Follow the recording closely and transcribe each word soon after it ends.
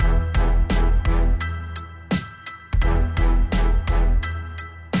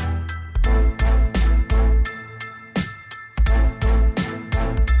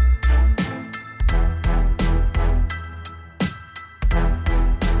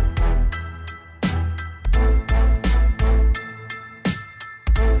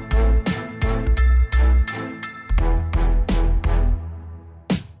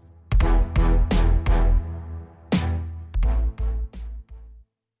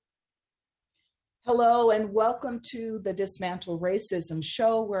Hello, and welcome to the Dismantle Racism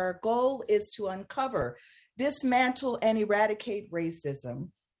show, where our goal is to uncover, dismantle, and eradicate racism.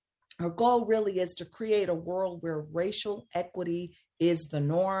 Our goal really is to create a world where racial equity is the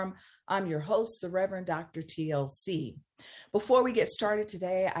norm. I'm your host, the Reverend Dr. TLC. Before we get started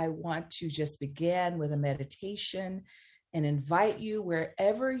today, I want to just begin with a meditation and invite you,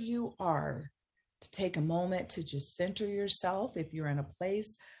 wherever you are, to take a moment to just center yourself. If you're in a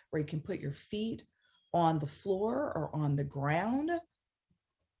place where you can put your feet on the floor or on the ground,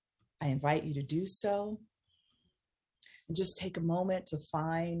 I invite you to do so. And just take a moment to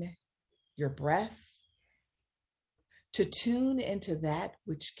find your breath, to tune into that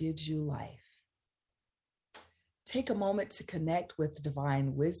which gives you life. Take a moment to connect with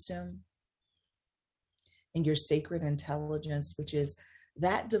divine wisdom and your sacred intelligence, which is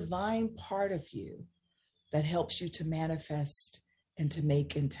that divine part of you that helps you to manifest and to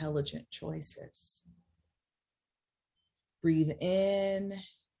make intelligent choices. Breathe in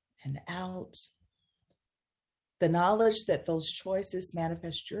and out the knowledge that those choices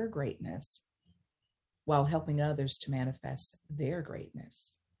manifest your greatness while helping others to manifest their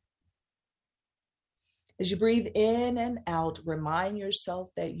greatness. As you breathe in and out, remind yourself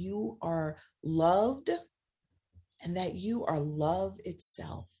that you are loved and that you are love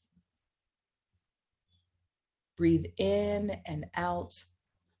itself. Breathe in and out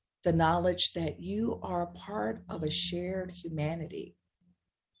the knowledge that you are part of a shared humanity.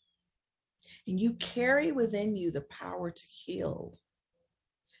 And you carry within you the power to heal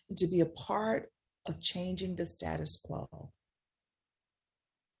and to be a part of changing the status quo.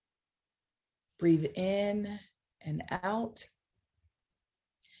 Breathe in and out,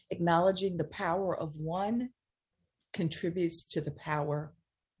 acknowledging the power of one contributes to the power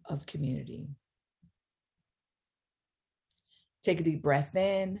of community. Take a deep breath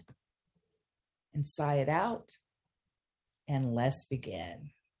in and sigh it out, and let's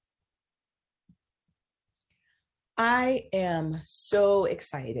begin. I am so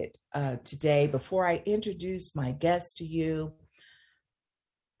excited today. Before I introduce my guest to you,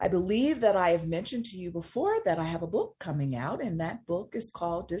 I believe that I have mentioned to you before that I have a book coming out, and that book is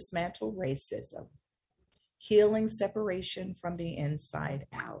called Dismantle Racism: Healing Separation from the Inside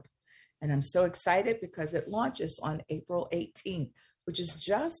Out. And I'm so excited because it launches on April 18th, which is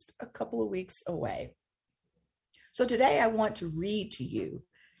just a couple of weeks away. So today I want to read to you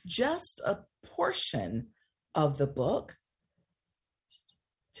just a portion of the book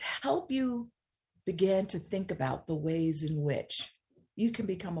to help you begin to think about the ways in which you can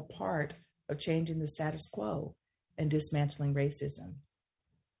become a part of changing the status quo and dismantling racism.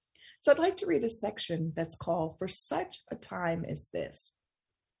 So I'd like to read a section that's called "For Such a Time as This."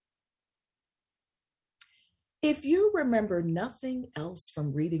 If you remember nothing else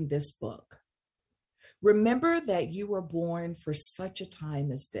from reading this book, remember that you were born for such a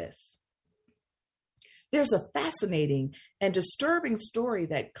time as this. There's a fascinating and disturbing story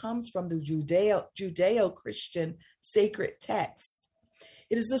that comes from the Judeo-Christian sacred text.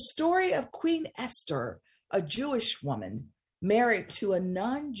 It is the story of Queen Esther, a Jewish woman married to a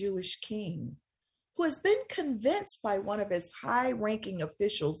non-Jewish king who has been convinced by one of his high-ranking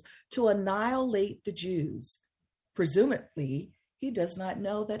officials to annihilate the Jews. Presumably, he does not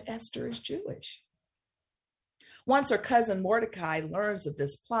know that Esther is Jewish. Once her cousin Mordecai learns of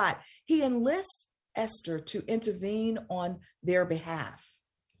this plot, he enlists Esther to intervene on their behalf.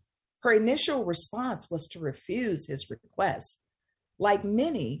 Her initial response was to refuse his request. Like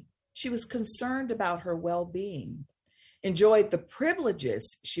many, she was concerned about her well-being, enjoyed the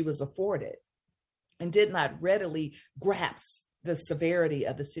privileges she was afforded, and did not readily grasp the severity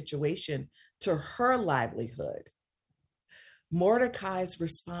of the situation to her livelihood. Mordecai's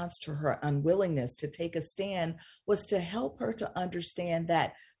response to her unwillingness to take a stand was to help her to understand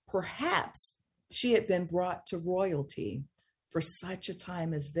that perhaps she had been brought to royalty for such a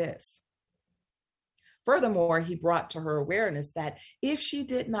time as this. Furthermore, he brought to her awareness that if she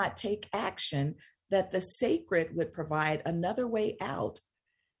did not take action, that the sacred would provide another way out,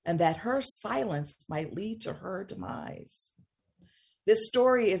 and that her silence might lead to her demise. This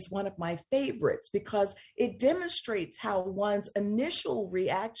story is one of my favorites because it demonstrates how one's initial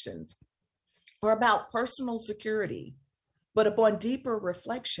reactions are about personal security, but upon deeper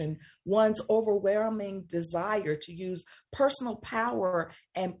reflection, one's overwhelming desire to use personal power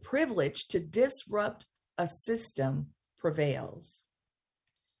and privilege to disrupt a system prevails.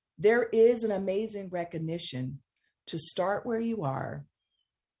 There is an amazing recognition to start where you are,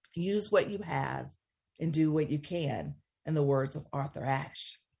 use what you have, and do what you can, in the words of Arthur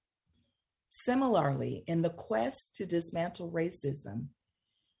Ashe. Similarly, in the quest to dismantle racism,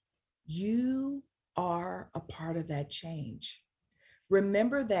 you are a part of that change.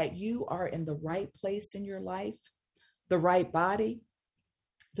 Remember that you are in the right place in your life, the right body,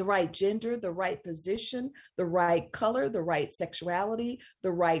 the right gender, the right position, the right color, the right sexuality,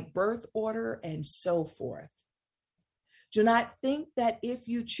 the right birth order, and so forth. Do not think that if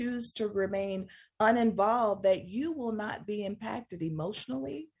you choose to remain uninvolved, that you will not be impacted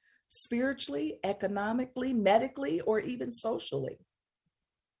emotionally, spiritually, economically, medically, or even socially.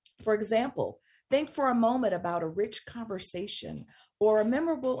 For example, think for a moment about a rich conversation or a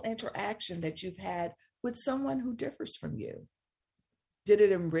memorable interaction that you've had with someone who differs from you. Did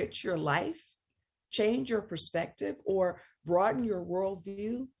it enrich your life, change your perspective, or broaden your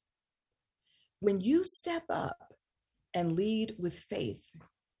worldview? When you step up and lead with faith,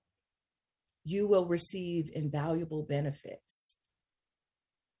 you will receive invaluable benefits.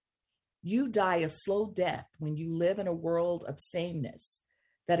 You die a slow death when you live in a world of sameness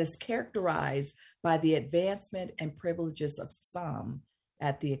that is characterized by the advancement and privileges of some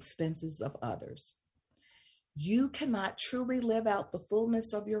at the expenses of others. You cannot truly live out the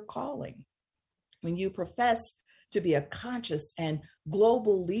fullness of your calling when you profess to be a conscious and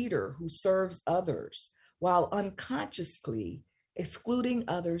global leader who serves others while unconsciously excluding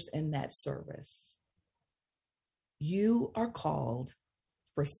others in that service. You are called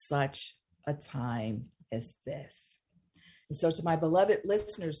for such a time as this. And so, to my beloved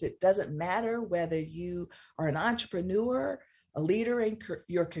listeners, it doesn't matter whether you are an entrepreneur, a leader in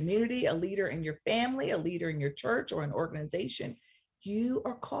your community, a leader in your family, a leader in your church or an organization, you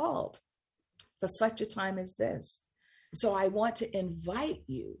are called for such a time as this. So I want to invite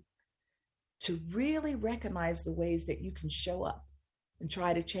you to really recognize the ways that you can show up and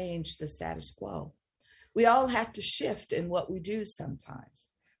try to change the status quo. We all have to shift in what we do sometimes.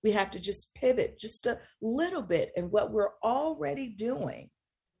 We have to just pivot just a little bit in what we're already doing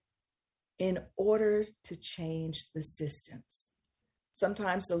in order to change the systems.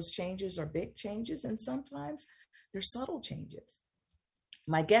 Sometimes those changes are big changes, and sometimes they're subtle changes.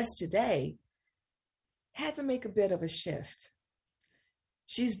 My guest today had to make a bit of a shift.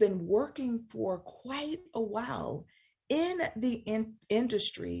 She's been working for quite a while in the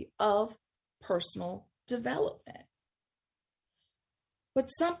industry of personal development. But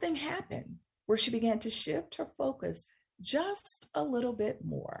something happened where she began to shift her focus just a little bit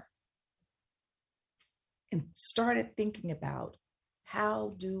more and started thinking about,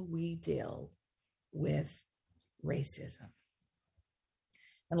 how do we deal with racism?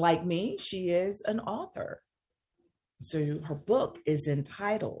 And like me, she is an author. So her book is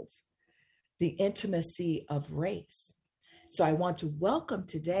entitled The Intimacy of Race. So I want to welcome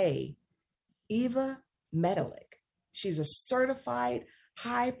today Eva Medilek. She's a certified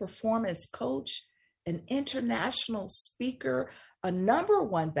high performance coach, an international speaker, a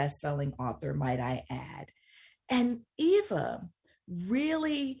 #1 best-selling author, might I add. And Eva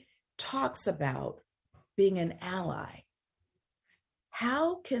really talks about being an ally.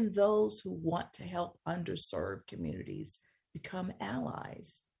 How can those who want to help underserved communities become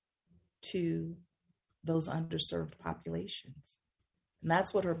allies to those underserved populations? And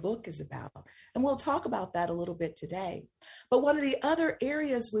that's what her book is about. And we'll talk about that a little bit today. But one of the other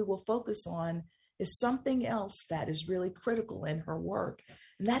areas we will focus on is something else that is really critical in her work,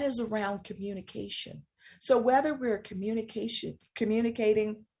 and that is around communication. So whether we're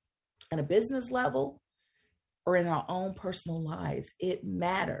communicating on a business level or in our own personal lives, it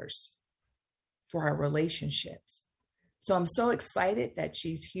matters for our relationships. So I'm so excited that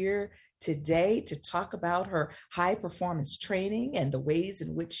she's here today to talk about her high performance training and the ways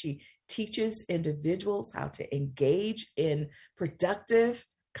in which she teaches individuals how to engage in productive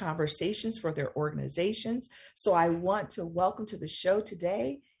conversations for their organizations. So I want to welcome to the show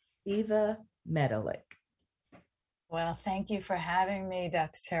today, Eva Medilek. Well, thank you for having me,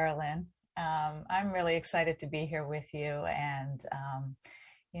 Dr. Tara Lynn. I'm really excited to be here with you and,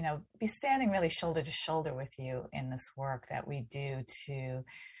 be standing really shoulder to shoulder with you in this work that we do to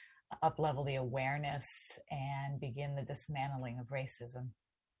up-level the awareness and begin the dismantling of racism.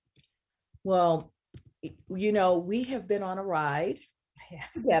 Well, we have been on a ride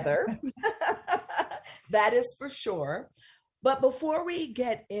together. That is for sure. But before we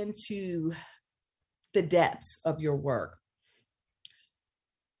get into the depths of your work,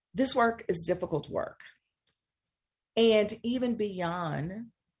 this work is difficult work. And even beyond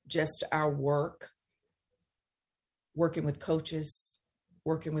just our work, working with coaches,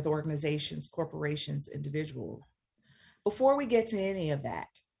 working with organizations, corporations, individuals, before we get to any of that,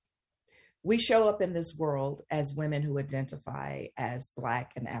 we show up in this world as women who identify as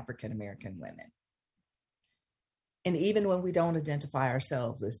Black and African American women. And even when we don't identify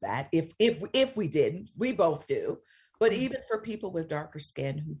ourselves as that, if we didn't, we both do. But even for people with darker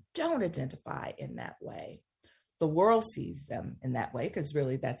skin who don't identify in that way, the world sees them in that way, because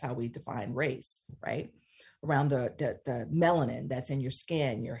really that's how we define race, right? Around the melanin that's in your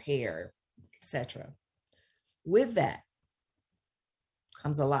skin, your hair, etc. With that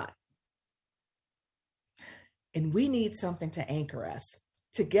comes a lot. And we need something to anchor us,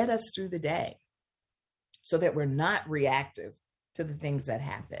 to get us through the day, so that we're not reactive to the things that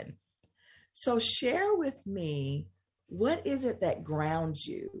happen. So share with me, what is it that grounds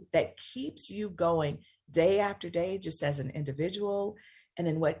you, that keeps you going day after day, just as an individual? And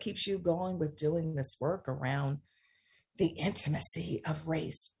then what keeps you going with doing this work around the intimacy of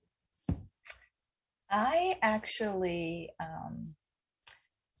race? I actually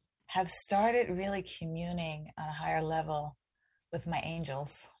have started really communing on a higher level with my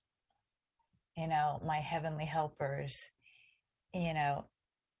angels, my heavenly helpers,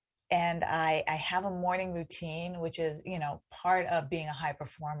 and I have a morning routine, which is, part of being a high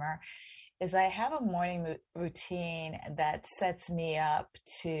performer, is I have a morning routine that sets me up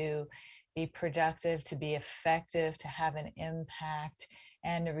to be productive, to be effective, to have an impact,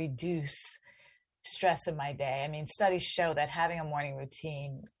 and to reduce stress in my day. I mean, studies show that having a morning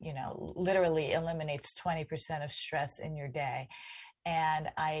routine, literally eliminates 20% of stress in your day. And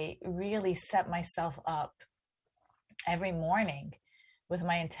I really set myself up every morning with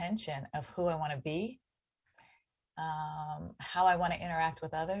my intention of who I want to be, how I want to interact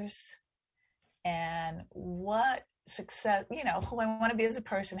with others, and what success, who I want to be as a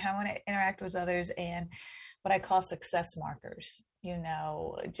person, how I want to interact with others, and what I call success markers,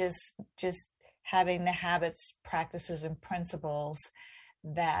 just having the habits, practices, and principles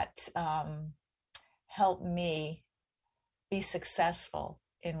that help me be successful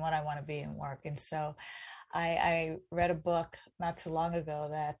in what I want to be in work. And so I read a book not too long ago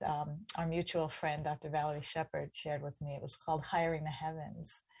that our mutual friend, Dr. Valerie Shepard, shared with me. It was called Hiring the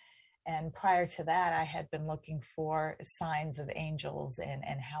Heavens. And prior to that, I had been looking for signs of angels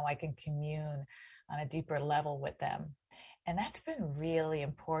and how I can commune on a deeper level with them. And that's been really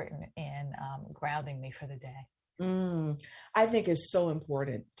important in grounding me for the day. I think it's so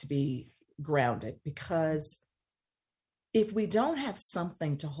important to be grounded, because if we don't have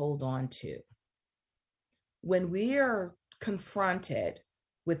something to hold on to, when we are confronted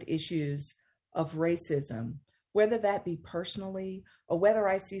with issues of racism, whether that be personally, or whether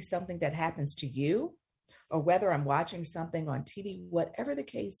I see something that happens to you, or whether I'm watching something on TV, whatever the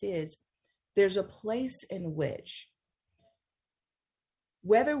case is, there's a place in which,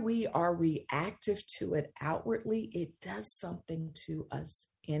 whether we are reactive to it outwardly, it does something to us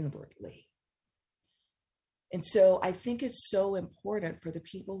inwardly. And so I think it's so important for the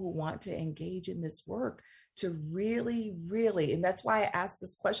people who want to engage in this work to really, really, and that's why I asked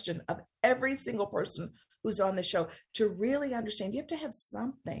this question of every single person who's on the show, to really understand you have to have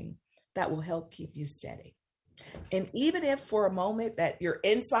something that will help keep you steady. And even if for a moment that your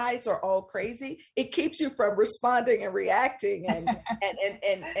insides are all crazy, it keeps you from responding and reacting and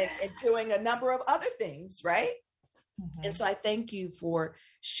doing a number of other things, right? Mm-hmm. And so I thank you for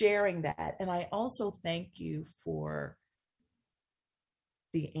sharing that. And I also thank you for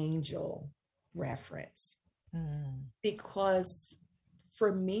the angel reference, because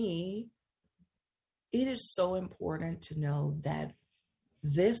for me, it is so important to know that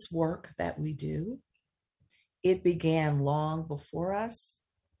this work that we do, it began long before us,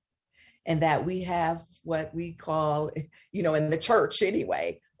 and that we have what we call, in the church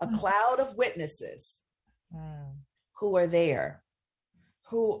anyway, a cloud of witnesses who are there,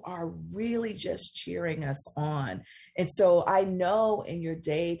 who are really just cheering us on. And so I know in your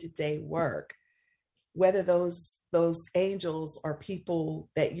day-to-day work, whether those angels are people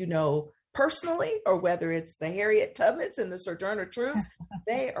that you know personally, or whether it's the Harriet Tubmans and the Sojourner Truths,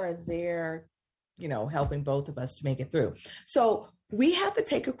 they are there, helping both of us to make it through. So we have to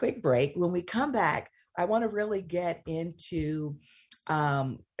take a quick break. When we come back, I want to really get into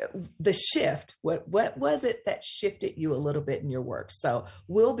the shift. What was it that shifted you a little bit in your work? So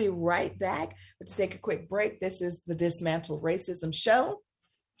we'll be right back. Let's take a quick break. This is the Dismantle Racism Show.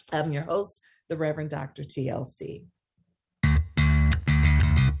 I'm your host, the Reverend Dr. TLC.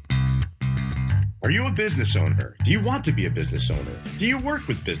 Are you a business owner? Do you want to be a business owner? Do you work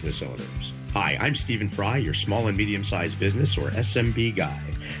with business owners? Hi, I'm Stephen Fry, your small and medium-sized business, or SMB guy,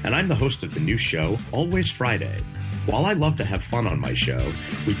 and I'm the host of the new show, Always Friday. While I love to have fun on my show,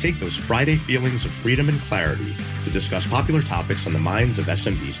 we take those Friday feelings of freedom and clarity to discuss popular topics on the minds of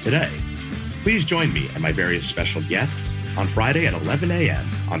SMBs today. Please join me and my various special guests on Friday at 11 a.m.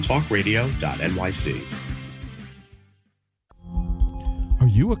 on talkradio.nyc.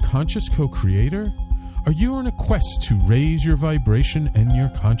 you a conscious co-creator? Are you on a quest to raise your vibration and your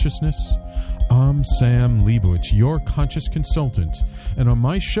consciousness? I'm Sam Leibowitz, your conscious consultant, and on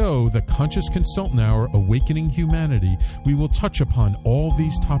my show, The Conscious Consultant Hour, Awakening Humanity, we will touch upon all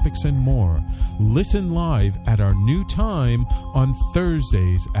these topics and more. Listen live at our new time on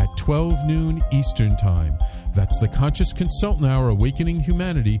Thursdays at 12 noon Eastern Time. That's The Conscious Consultant Hour, Awakening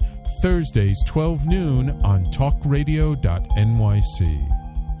Humanity, Thursdays, 12 noon on talkradio.nyc.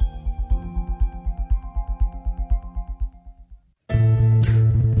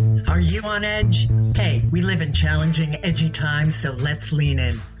 Are you on edge? Hey, we live in challenging, edgy times, so let's lean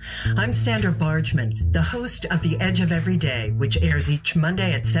in. I'm Sandra Bargman, the host of The Edge of Every Day, which airs each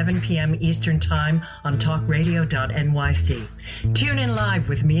Monday at 7 p.m. Eastern Time on talkradio.nyc. Tune in live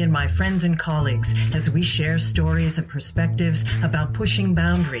with me and my friends and colleagues as we share stories and perspectives about pushing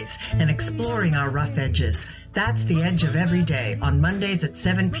boundaries and exploring our rough edges. That's The Edge of Every Day on Mondays at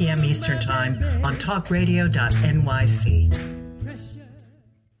 7 p.m. Eastern Time on talkradio.nyc.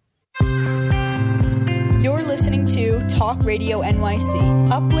 You're listening to Talk Radio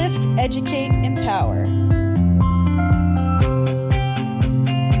NYC. Uplift, educate, empower.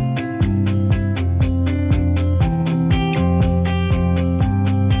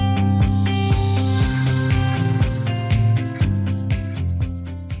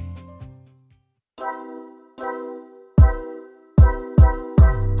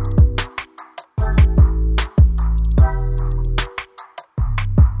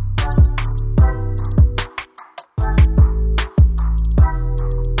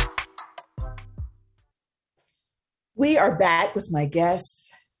 We are back with my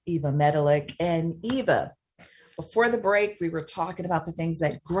guest, Eva Medilek. And Eva, before the break, we were talking about the things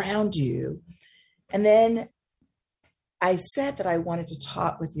that ground you. And then I said that I wanted to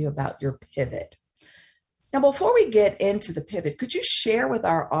talk with you about your pivot. Now, before we get into the pivot, could you share with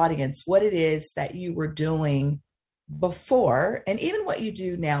our audience what it is that you were doing before and even what you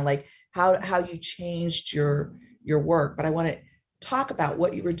do now, like how you changed your work? But I want to talk about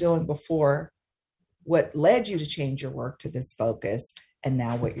what you were doing before, what led you to change your work to this focus, and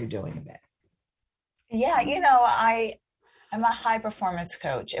now what you're doing a bit. Yeah, I'm a high performance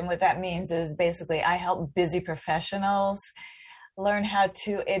coach. And what that means is basically I help busy professionals learn how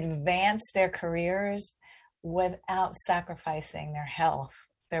to advance their careers without sacrificing their health,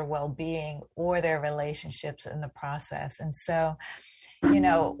 their well-being, or their relationships in the process. And so,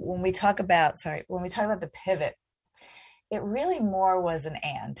 when we talk about the pivot, it really more was an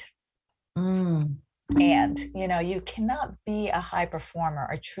and. And, you cannot be a high performer,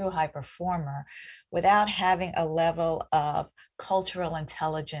 a true high performer, without having a level of cultural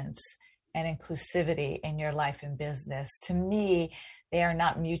intelligence and inclusivity in your life and business. To me, they are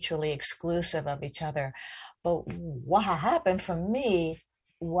not mutually exclusive of each other. But what happened for me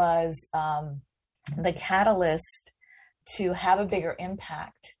was the catalyst to have a bigger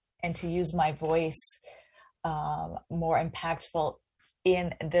impact and to use my voice more impactful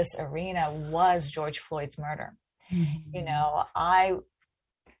in this arena was George Floyd's murder. Mm-hmm. I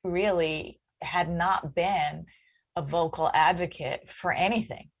really had not been a vocal advocate for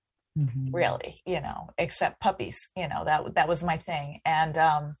anything, really, except puppies. That was my thing. And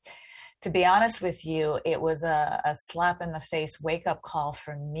to be honest with you, it was a slap in the face wake up call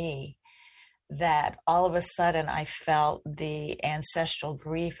for me that all of a sudden I felt the ancestral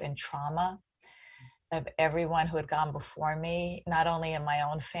grief and trauma of everyone who had gone before me, not only in my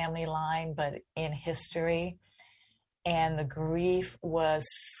own family line, but in history. And the grief was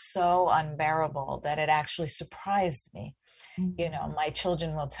so unbearable that it actually surprised me. Mm-hmm. My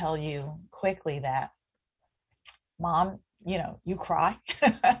children will tell you quickly that, Mom, you cry.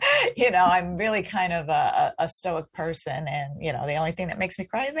 I'm really kind of a stoic person. And, the only thing that makes me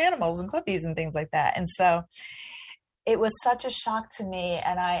cry is animals and puppies and things like that. And so it was such a shock to me.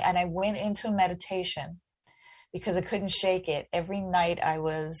 And I went into a meditation because I couldn't shake it. Every night I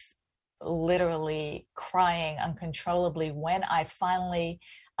was literally crying uncontrollably when I finally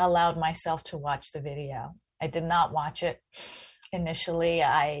allowed myself to watch the video. I did not watch it initially.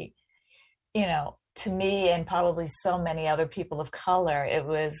 To me and probably so many other people of color, it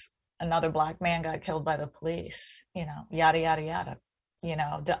was another Black man got killed by the police, yada, yada, yada.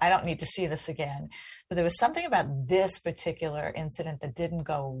 I don't need to see this again. But there was something about this particular incident that didn't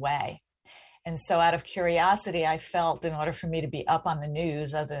go away. And so out of curiosity, I felt in order for me to be up on the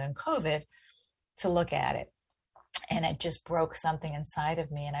news other than COVID, to look at it. And it just broke something inside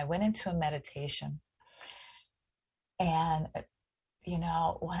of me. And I went into a meditation. And,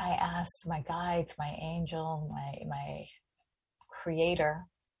 when I asked my guides, my angel, my creator,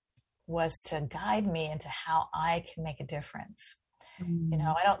 was to guide me into how I can make a difference. You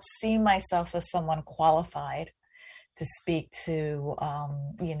know, I don't see myself as someone qualified to speak to,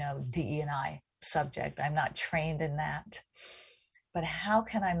 you know, DE&I subject. I'm not trained in that. But how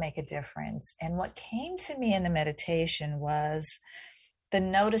can I make a difference? And what came to me in the meditation was the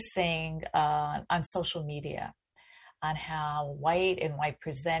noticing on social media on how white and white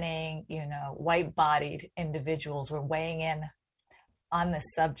presenting, you know, white bodied individuals were weighing in on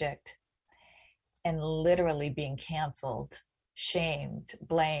this subject and literally being canceled, shamed,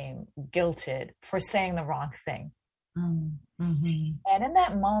 blamed, guilted for saying the wrong thing. Mm-hmm. And in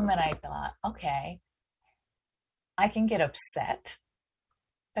that moment, I thought, okay, I can get upset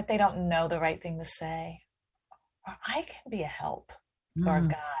that they don't know the right thing to say, or I can be a help or a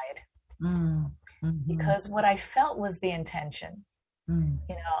guide. Mm-hmm. Because what I felt was the intention. You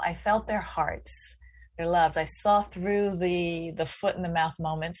know, I felt their hearts, their loves. I saw through the foot in the mouth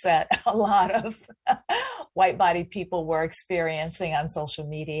moments that a lot of white-bodied people were experiencing on social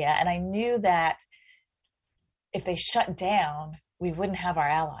media. And I knew that if they shut down, we wouldn't have our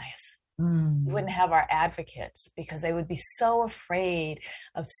allies. We wouldn't have our advocates, because they would be so afraid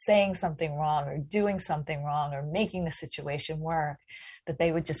of saying something wrong or doing something wrong or making the situation work that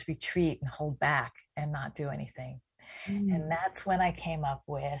they would just retreat and hold back and not do anything. And that's when I came up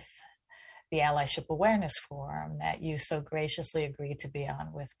with the Allyship Awareness Forum that you so graciously agreed to be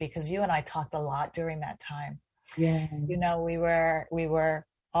on with, because you and I talked a lot during that time. Yeah, you know, we were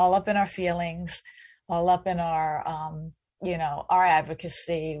all up in our feelings, all up in our you know, our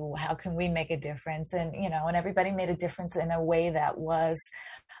advocacy. How can we make a difference? And, you know, and everybody made a difference in a way that was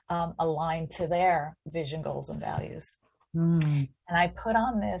aligned to their vision, goals, and values. And I put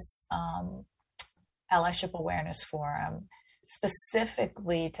on this Allyship Awareness Forum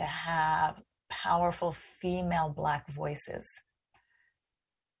specifically to have powerful female Black voices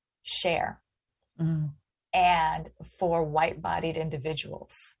share, and for white-bodied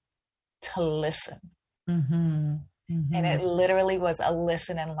individuals to listen. And it literally was a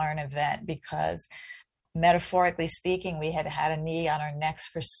listen and learn event, because metaphorically speaking, we had had a knee on our necks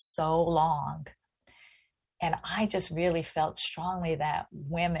for so long. And I just really felt strongly that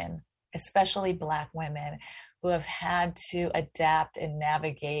women, especially Black women, who have had to adapt and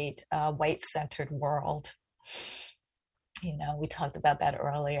navigate a white-centered world. You know, we talked about that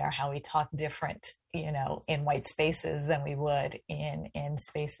earlier, how we talk different, you know, in white spaces than we would in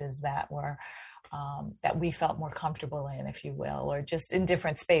spaces that were that we felt more comfortable in, if you will, or just in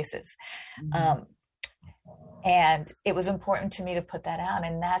different spaces. And it was important to me to put that out.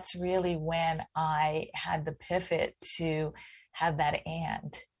 And that's really when I had the pivot to have that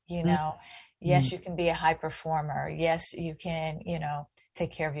and, you know, yes, you can be a high performer. Yes, you can, you know,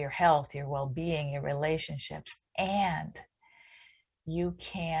 take care of your health, your well-being, your relationships, and you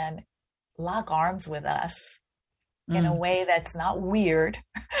can lock arms with us in a way that's not weird,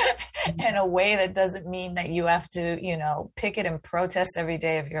 in a way that doesn't mean that you have to, you know, picket and protest every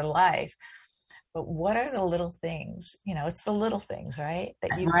day of your life. But what are the little things? You know, it's the little things, right?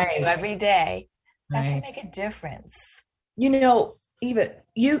 That you can do every day that can make a difference. You know, Eva,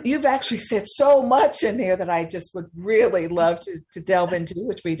 you've actually said so much in there that I just would really love to delve into,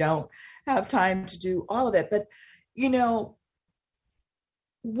 which we don't have time to do all of it. But, you know,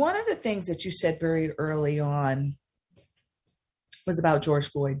 one of the things that you said very early on was about George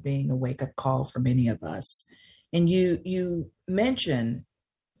Floyd being a wake-up call for many of us. And you mentioned,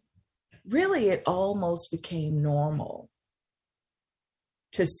 really, it almost became normal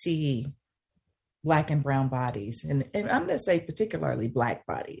to see Black and brown bodies, and I'm going to say particularly Black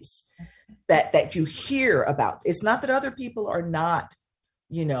bodies, that you hear about. It's not that other people are not,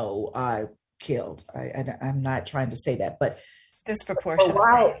 you know, killed. I'm not trying to say that, but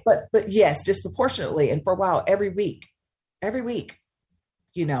disproportionately. But yes, disproportionately, and for a while, every week,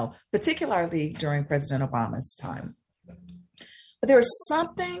 you know, particularly during President Obama's time. But there was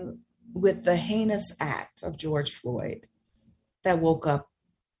something with the heinous act of George Floyd that woke up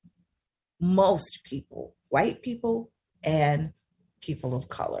most people, white people and people of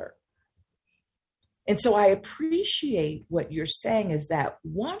color. And so I appreciate what you're saying is that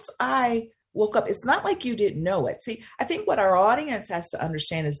once I woke up, it's not like you didn't know it. See, I think what our audience has to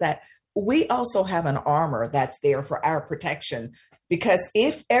understand is that we also have an armor that's there for our protection, because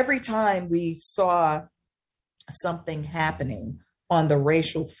if every time we saw something happening on the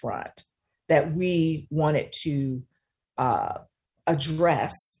racial front that we wanted to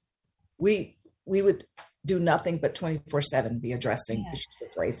address, we would do nothing but 24/7 be addressing issues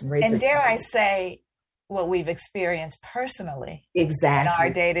of race and racism. And dare I say, what we've experienced personally, exactly, in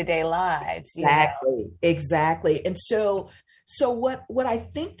our day-to-day lives. Exactly. And so what I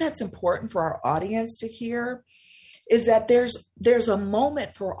think that's important for our audience to hear is that there's a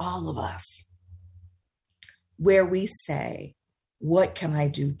moment for all of us where we say, what can I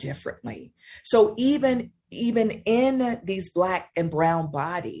do differently? So even in these Black and brown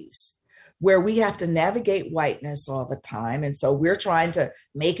bodies, where we have to navigate whiteness all the time, and so we're trying to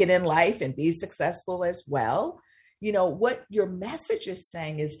make it in life and be successful as well, you know, what your message is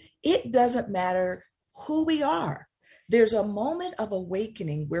saying is it doesn't matter who we are. There's a moment of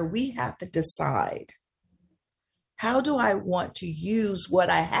awakening where we have to decide, how do I want to use what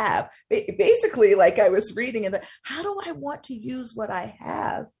I have? Basically, like I was reading in how do I want to use what I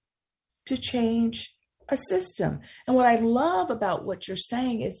have to change a system? And what I love about what you're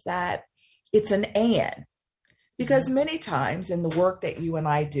saying is that it's an and, because many times in the work that you and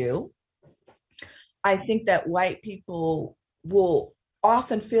I do, I think that white people will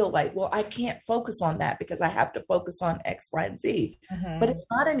often feel like, well, I can't focus on that because I have to focus on X, Y, and Z. But it's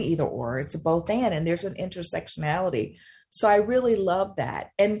not an either or, it's a both and there's an intersectionality. So I really love that.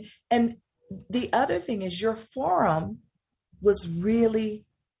 And the other thing is your forum was really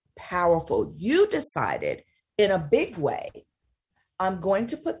powerful. You decided in a big way, I'm going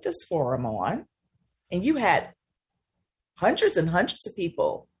to put this forum on, and you had hundreds and hundreds of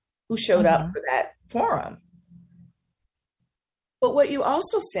people who showed up for that forum. But what you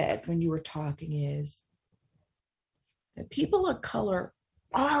also said when you were talking is that people of color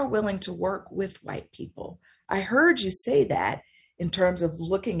are willing to work with white people. I heard you say that in terms of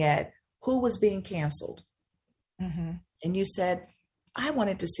looking at who was being canceled. And you said, I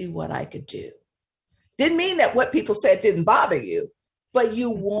wanted to see what I could do. Didn't mean that what people said didn't bother you, but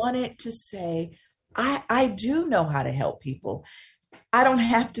you wanted to say, I do know how to help people. I don't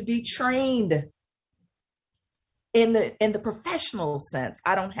have to be trained in the professional sense.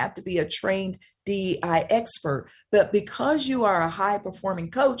 I don't have to be a trained DEI expert, but because you are a high performing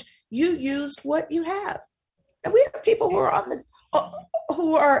coach, you used what you have. And we have people who are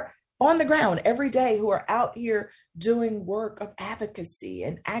on the ground every day, who are out here doing work of advocacy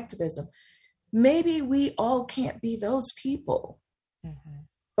and activism. Maybe we all can't be those people.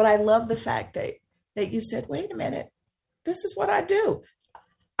 But I love the fact that you said, wait a minute, this is what I do.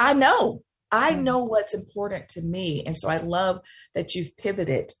 I know what's important to me. And so I love that you've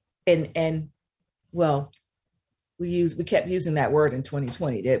pivoted and well, we kept using that word in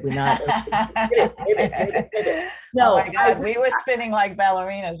 2020, did we not? No, oh my God, we were spinning like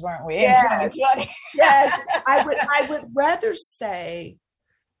ballerinas, weren't we? Yeah, in 2020. Yes, I would rather say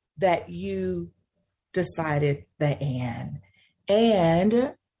that you decided the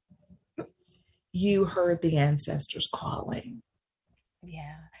and you heard the ancestors calling.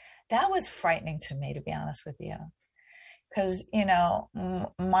 Yeah, that was frightening to me, to be honest with you. Because, you know,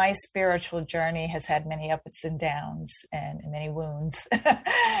 my spiritual journey has had many ups and downs and many wounds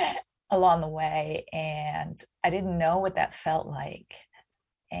along the way. And I didn't know what that felt like.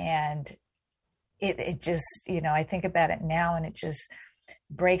 And it just, you know, I think about it now and it just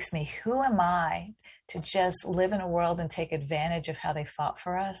breaks me. Who am I to just live in a world and take advantage of how they fought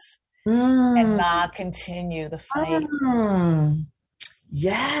for us and not continue the fight?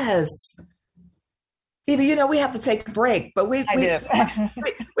 Yes. Eva, you know, we have to take a break, but we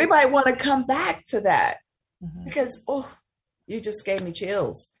might want to come back to that because, you just gave me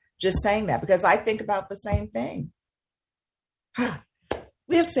chills just saying that, because I think about the same thing.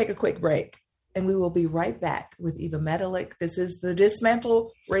 We have to take a quick break and we will be right back with Eva Medilek. This is the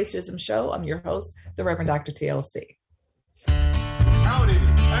Dismantle Racism Show. I'm your host, the Reverend Dr. TLC. Howdy,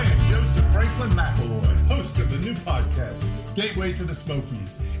 I am Joseph Franklin McElroy, host of the new podcast, Gateway to the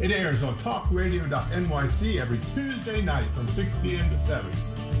Smokies. It airs on talkradio.nyc every Tuesday night from 6 p.m. to 7.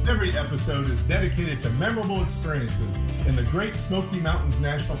 Every episode is dedicated to memorable experiences in the Great Smoky Mountains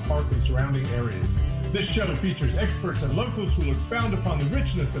National Park and surrounding areas. This show features experts and locals who will expound upon the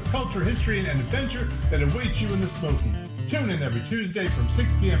richness of culture, history, and adventure that awaits you in the Smokies. Tune in every Tuesday from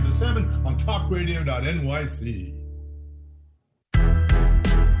 6 p.m. to 7 on talkradio.nyc.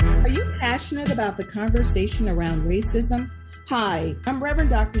 Are you passionate about the conversation around racism? Hi, I'm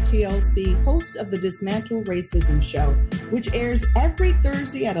Reverend Dr. TLC, host of the Dismantle Racism Show, which airs every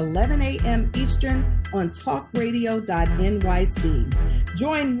Thursday at 11 a.m. Eastern on talkradio.nyc.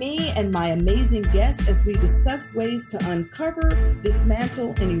 Join me and my amazing guests as we discuss ways to uncover,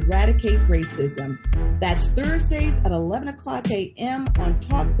 dismantle, and eradicate racism. That's Thursdays at 11 o'clock a.m. on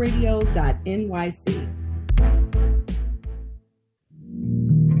talkradio.nyc.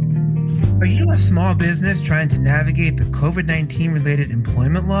 Are you a small business trying to navigate the COVID-19 related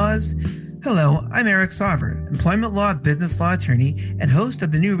employment laws? Hello, I'm Eric Sauver, employment law, business law attorney, and host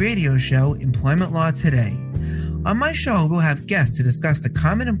of the new radio show, Employment Law Today. On my show, we'll have guests to discuss the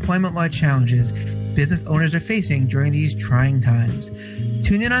common employment law challenges business owners are facing during these trying times.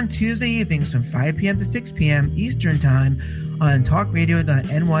 Tune in on Tuesday evenings from 5 p.m. to 6 p.m. Eastern Time on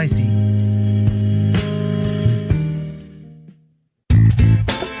talkradio.nyc.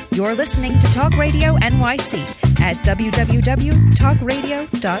 You're listening to Talk Radio NYC at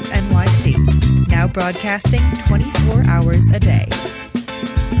www.talkradio.nyc. Now broadcasting 24 hours a day.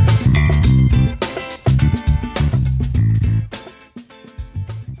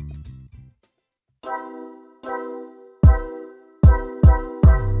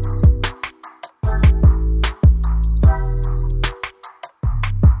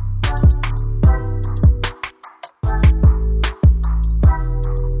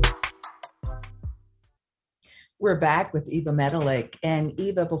 We're back with Eva Medilek. And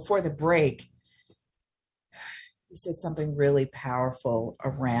Eva, before the break, you said something really powerful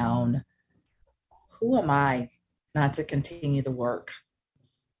around who am I not to continue the work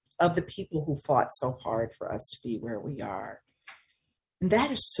of the people who fought so hard for us to be where we are. And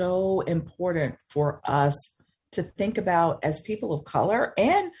that is so important for us to think about as people of color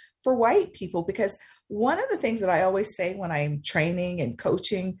and for white people, because one of the things that I always say when I'm training and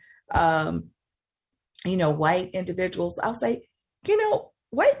coaching, white individuals, I'll say,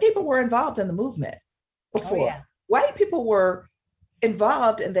 white people were involved in the movement before. Oh, yeah. White people were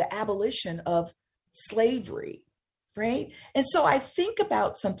involved in the abolition of slavery, right? And so I think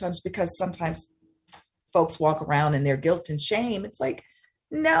about sometimes, because sometimes folks walk around in their guilt and shame. It's like,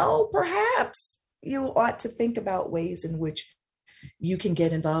 no, perhaps you ought to think about ways in which you can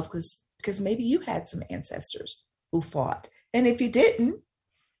get involved because maybe you had some ancestors who fought. And if you didn't,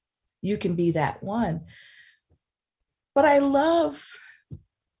 you can be that one. But I love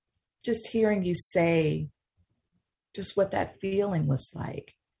just hearing you say just what that feeling was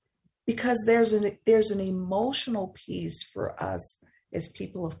like, because there's an emotional piece for us as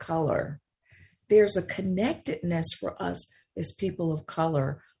people of color. There's a connectedness for us as people of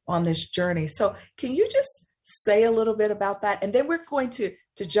color on this journey. So can you just say a little bit about that? And then we're going to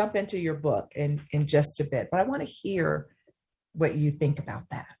jump into your book in just a bit, but I want to hear what you think about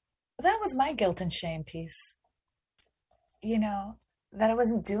that. That was my guilt and shame piece, that I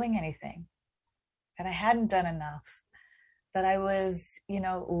wasn't doing anything, that I hadn't done enough, that I was,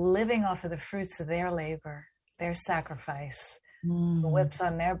 living off of the fruits of their labor, their sacrifice, the whips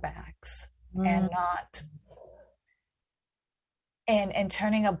on their backs, and not, and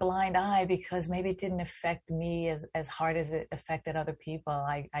turning a blind eye because maybe it didn't affect me as hard as it affected other people.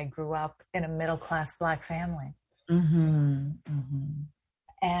 I grew up in a middle-class Black family. Mm-hmm. Mm-hmm.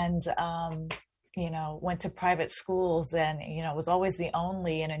 And, went to private schools and, was always the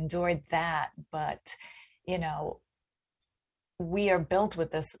only and endured that. But, we are built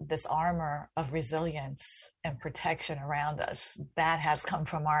with this armor of resilience and protection around us. That has come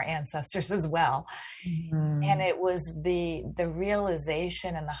from our ancestors as well. Mm-hmm. And it was the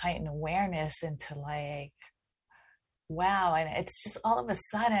realization and the heightened awareness into like, wow. And it's just all of a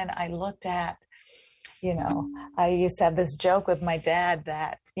sudden I looked at, I used to have this joke with my dad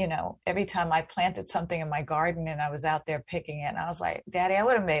that, every time I planted something in my garden and I was out there picking it, and I was like, Daddy, I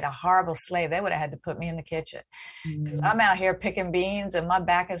would have made a horrible slave. They would have had to put me in the kitchen because I'm out here picking beans and my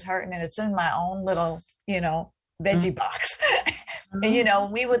back is hurting and it's in my own little, veggie box.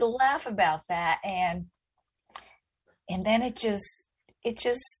 And, we would laugh about that. And then it just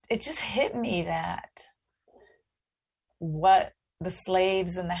hit me that what the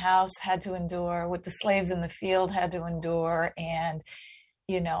slaves in the house had to endure, what the slaves in the field had to endure. And,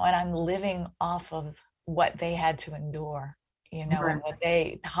 and I'm living off of what they had to endure, right. And what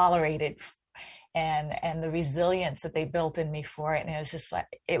they tolerated and the resilience that they built in me for it. And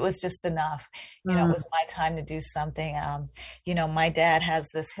it was just enough, it was my time to do something. My dad has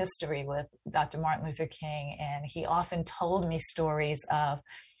this history with Dr. Martin Luther King, and he often told me stories of,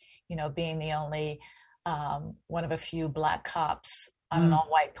 being the only one of a few Black cops on an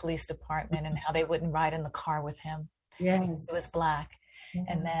all-white police department and how they wouldn't ride in the car with him. Yes. It was Black. Mm-hmm.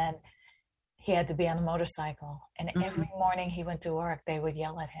 And then he had to be on a motorcycle. And every morning he went to work, they would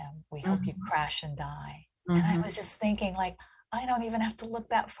yell at him, "We hope you crash and die." And I was just thinking, like, I don't even have to look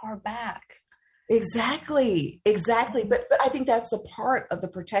that far back. Exactly. But I think that's the part of the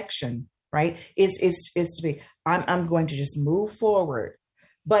protection, right? Is to be, I'm going to just move forward.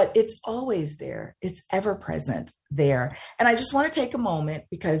 But it's always there. It's ever present there. And I just want to take a moment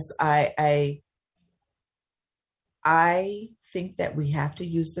because I think that we have to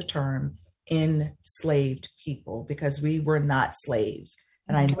use the term enslaved people because we were not slaves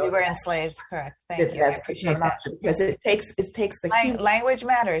And I know we were enslaved. Correct. Thank you. I appreciate that. Because it takes the language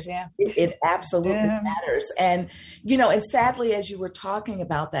matters. Yeah, it absolutely matters. And and sadly, as you were talking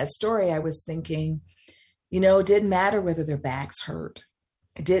about that story, I was thinking, it didn't matter whether their backs hurt.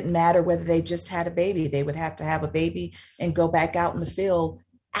 It didn't matter whether they just had a baby. They would have to have a baby and go back out in the field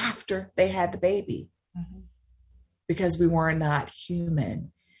after they had the baby, because we were not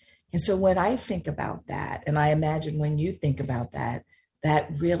human. And so when I think about that, and I imagine when you think about that, that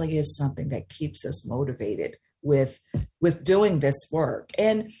really is something that keeps us motivated with doing this work.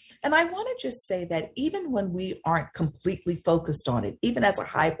 And I want to just say that even when we aren't completely focused on it, even as a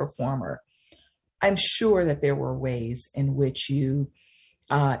high performer, I'm sure that there were ways in which you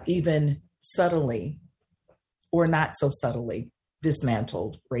even subtly or not so subtly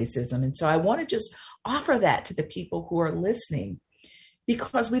dismantled racism. And so I want to just offer that to the people who are listening,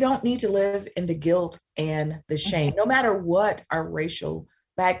 because we don't need to live in the guilt and the shame, no matter what our racial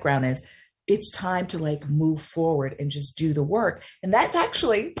background is. It's time to move forward and just do the work. And that's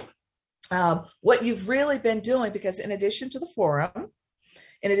actually what you've really been doing, because in addition to the forum,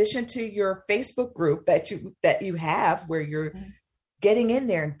 in addition to your Facebook group that you have, where you're getting in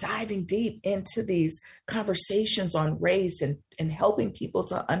there and diving deep into these conversations on race and helping people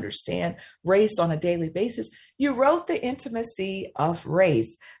to understand race on a daily basis, you wrote The Intimacy of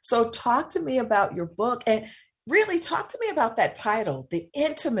Race. So talk to me about your book, and really talk to me about that title, The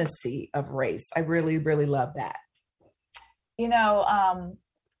Intimacy of Race. I really, really love that.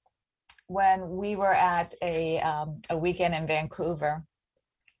 When we were at a weekend in Vancouver,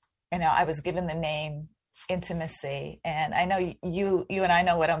 I was given the name Intimacy, and I know you and I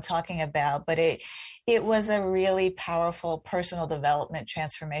know what I'm talking about, but it was a really powerful personal development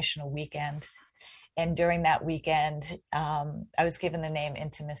transformational weekend. And during that weekend, I was given the name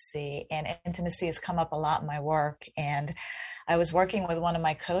Intimacy, and intimacy has come up a lot in my work. And I was working with one of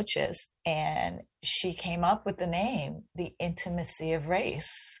my coaches, and she came up with the name, The Intimacy of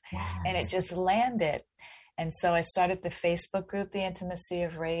Race. Yes. And it just landed. And so I started the Facebook group, The Intimacy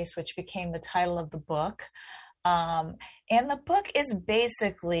of Race, which became the title of the book. And the book is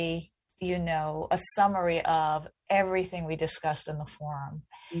basically, a summary of everything we discussed in the forum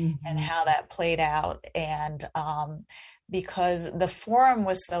and how that played out. And because the forum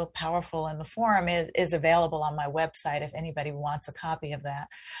was so powerful, and the forum is available on my website if anybody wants a copy of that,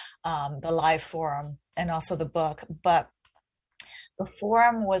 the live forum and also the book. But the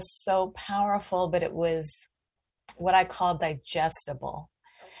forum was so powerful, but it was what I call digestible.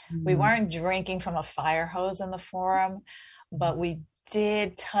 We weren't drinking from a fire hose in the forum, but we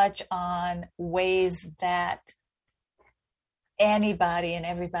did touch on ways that anybody and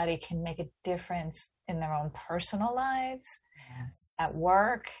everybody can make a difference in their own personal lives, at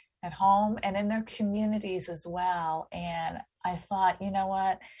work, at home, and in their communities as well. And I thought,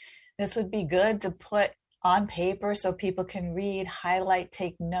 this would be good to put on paper so people can read, highlight,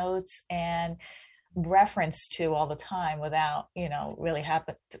 take notes, and reference to all the time without, really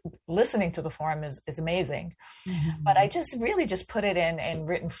listening to the forum is amazing. But I just really just put it in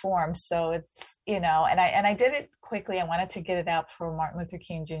written form. So it's, and I did it quickly. I wanted to get it out for Martin Luther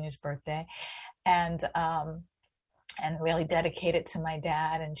King Jr.'s birthday, and really dedicate it to my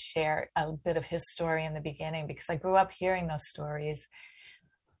dad and share a bit of his story in the beginning, because I grew up hearing those stories.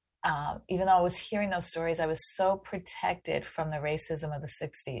 Even though I was hearing those stories, I was so protected from the racism of the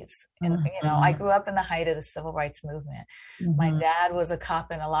 60s. And, I grew up in the height of the civil rights movement. My dad was a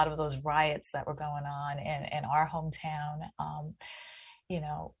cop in a lot of those riots that were going on in our hometown.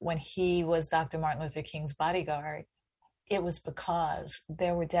 When he was Dr. Martin Luther King's bodyguard, it was because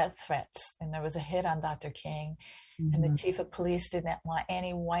there were death threats and there was a hit on Dr. King, and the chief of police didn't want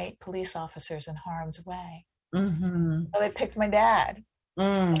any white police officers in harm's way. So they picked my dad.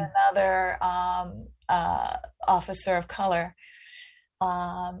 And another officer of color,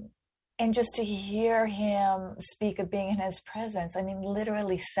 and just to hear him speak of being in his presence. I mean,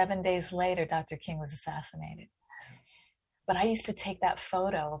 literally 7 days later, Dr. King was assassinated. But I used to take that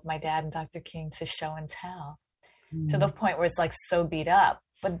photo of my dad and Dr. King to show and tell, to the point where it's so beat up,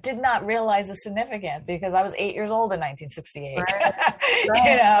 but did not realize the significance, because I was 8 years old in 1968.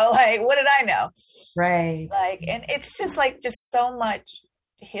 Right. What did I know? Right. And it's just so much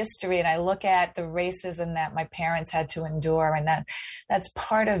history. And I look at the racism that my parents had to endure, and that's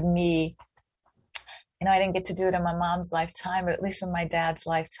part of me. I didn't get to do it in my mom's lifetime, but at least in my dad's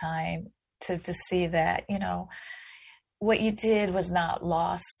lifetime, to see that, what you did was not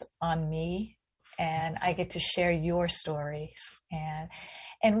lost on me. And I get to share your stories.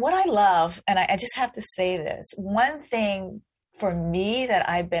 And what I love, and I just have to say this, one thing for me that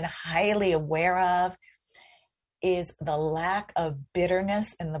I've been highly aware of is the lack of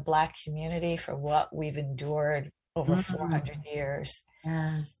bitterness in the Black community for what we've endured over 400 years.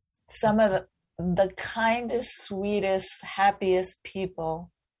 Yes. Some of the kindest, sweetest, happiest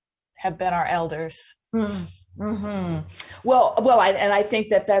people have been our elders. Mm-hmm. Well, I think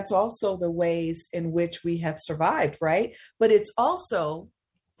that that's also the ways in which we have survived, right? But it's also,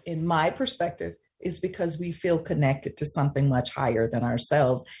 in my perspective, is because we feel connected to something much higher than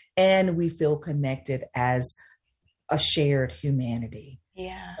ourselves, and we feel connected as a shared humanity.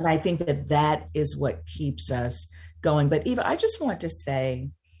 Yeah. And I think that that is what keeps us going. But Eva, I just want to say,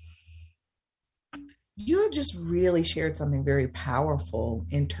 you have just really shared something very powerful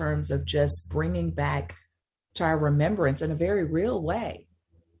in terms of just bringing back to our remembrance in a very real way,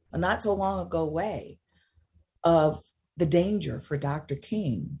 a not so long ago way, of the danger for Dr.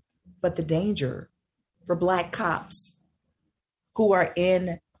 King, but the danger for Black cops who are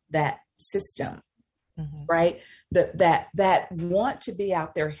in that system, right? That want to be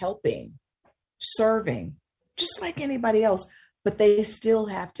out there helping, serving, just like anybody else, but they still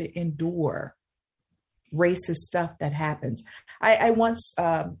have to endure racist stuff that happens. I once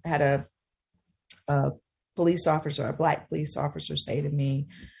had a police officer, a Black police officer, say to me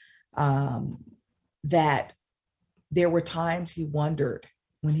that there were times he wondered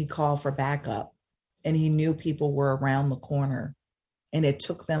when he called for backup and he knew people were around the corner and it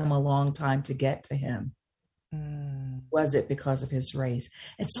took them a long time to get to him. Was it because of his race?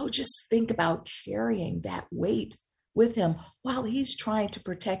 And so just think about carrying that weight with him while he's trying to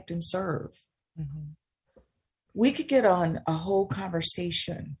protect and serve. We could get on a whole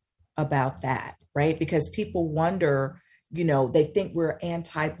conversation about that, right? Because people wonder, they think we're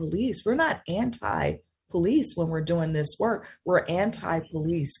anti-police. We're not anti-police when we're doing this work. We're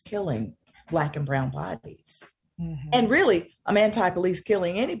anti-police killing Black and brown bodies. And really, I'm anti-police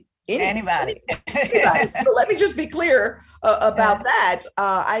killing anybody. So let me just be clear about that.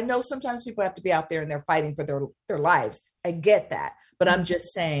 I know sometimes people have to be out there and they're fighting for their lives. I get that. But I'm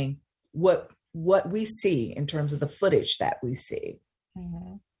just saying what we see in terms of the footage that we see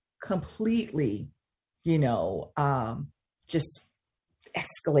completely, just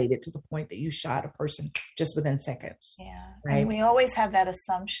escalated to the point that you shot a person just within seconds. Yeah. Right. And we always have that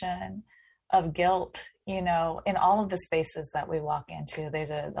assumption of guilt, in all of the spaces that we walk into. There's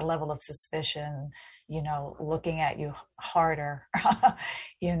a level of suspicion, looking at you harder,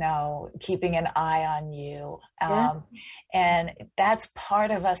 keeping an eye on you. And that's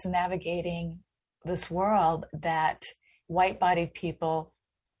part of us navigating this world that white-bodied people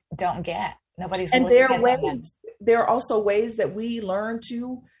don't get. Nobody's and looking there are at ways. them. There are also ways that we learn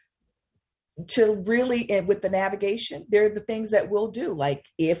to really, with the navigation, there are the things that we'll do. Like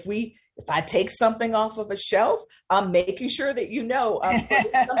if I take something off of a shelf, I'm making sure that I'm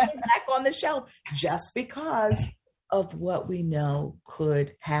putting something back on the shelf just because of what we know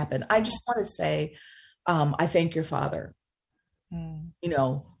could happen. I just want to say, I thank your father,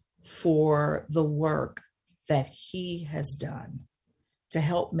 for the work that he has done to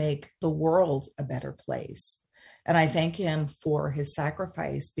help make the world a better place. And I thank him for his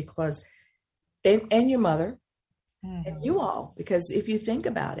sacrifice because, and your mother and you all, because if you think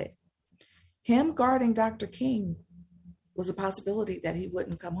about it, him guarding Dr. King was a possibility that he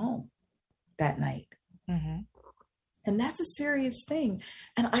wouldn't come home that night. And that's a serious thing.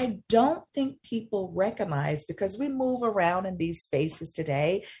 And I don't think people recognize, because we move around in these spaces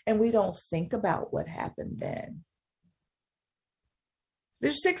today and we don't think about what happened then.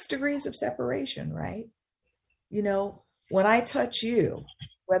 There's 6 degrees of separation, right? When I touch you,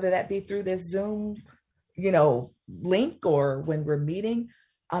 whether that be through this Zoom, link or when we're meeting,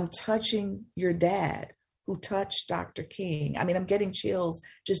 I'm touching your dad who touched Dr. King. I mean, I'm getting chills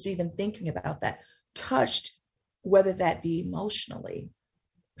just even thinking about that. Touched, whether that be emotionally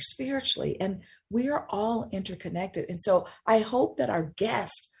or spiritually. And we are all interconnected. And so I hope that our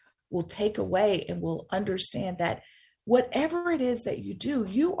guest will take away and will understand that whatever it is that you do,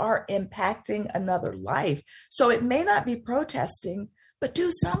 you are impacting another life. So it may not be protesting, but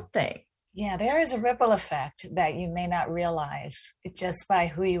do something. Yeah, there is a ripple effect that you may not realize just by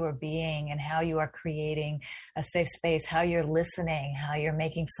who you are being and how you are creating a safe space, how you're listening, how you're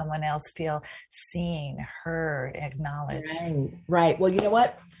making someone else feel seen, heard, acknowledged. Right. Well, you know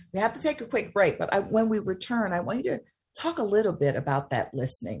what? We have to take a quick break, but when we return, I want you to talk a little bit about that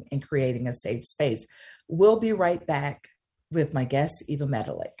listening and creating a safe space. We'll be right back with my guest, Eva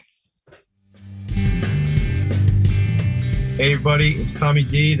Medilek. Hey everybody, it's Tommy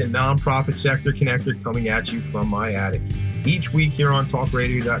D, the nonprofit sector connector, coming at you from my attic. Each week here on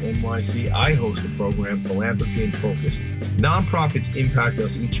talkradio.nyc, I host the program Philanthropy in Focus. Nonprofits impact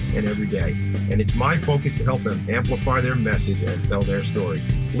us each and every day, and it's my focus to help them amplify their message and tell their story.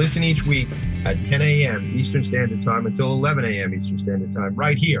 Listen each week at 10 a.m. Eastern Standard Time until 11 a.m. Eastern Standard Time,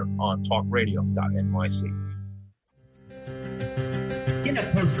 right here on talkradio.nyc. In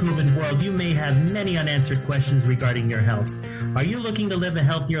a post-COVID world, you may have many unanswered questions regarding your health. Are you looking to live a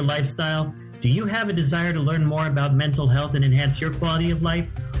healthier lifestyle? Do you have a desire to learn more about mental health and enhance your quality of life?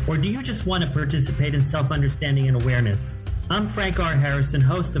 Or do you just want to participate in self-understanding and awareness? I'm Frank R. Harrison,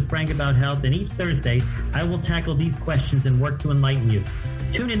 host of Frank About Health, and each Thursday, I will tackle these questions and work to enlighten you.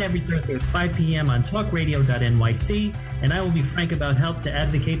 Tune in every Thursday at 5 p.m. on talkradio.nyc, and I will be Frank About Health to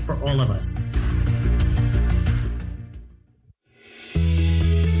advocate for all of us.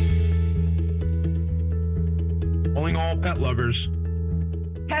 Calling all pet lovers.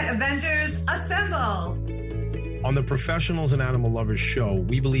 Pet Avengers, assemble! On the Professionals and Animal Lovers show,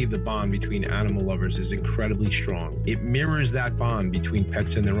 we believe the bond between animal lovers is incredibly strong. It mirrors that bond between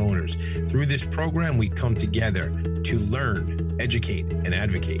pets and their owners. Through this program, we come together to learn, educate, and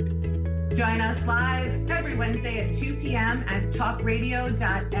advocate. Join us live every Wednesday at 2 p.m. at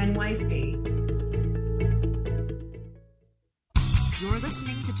talkradio.nyc. You're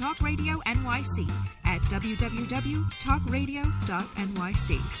listening to Talk Radio NYC at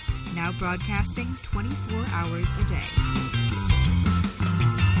www.talkradio.nyc. Now broadcasting 24 hours a day.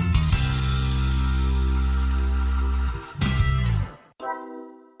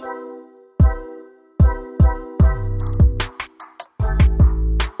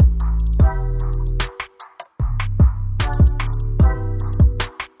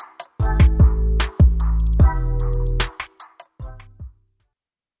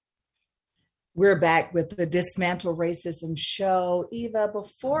 We're back with the Dismantle Racism show. Eva,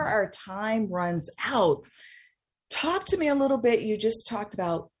 before our time runs out, talk to me a little bit. You just talked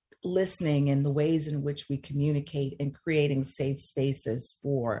about listening and the ways in which we communicate and creating safe spaces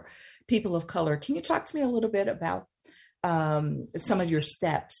for people of color. Can you talk to me a little bit about some of your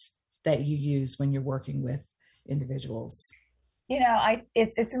steps that you use when you're working with individuals? You know,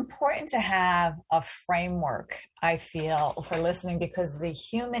 it's important to have a framework, I feel, for listening, because the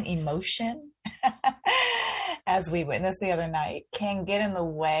human emotion, as we witnessed the other night, can get in the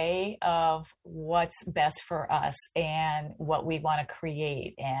way of what's best for us and what we want to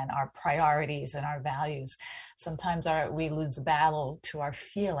create and our priorities and our values. Sometimes we lose the battle to our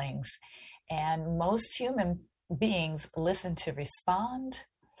feelings, and most human beings listen to respond,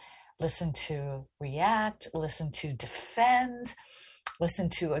 listen to react, listen to defend, listen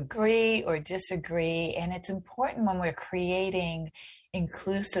to agree or disagree. And it's important when we're creating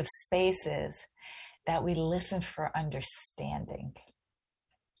inclusive spaces that we listen for understanding.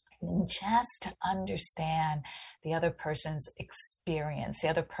 And just to understand the other person's experience, the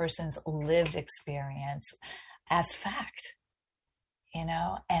other person's lived experience as fact, you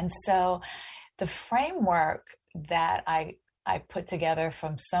know? And so the framework that I put together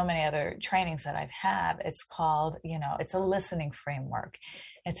from so many other trainings that I've had, it's called, it's a listening framework.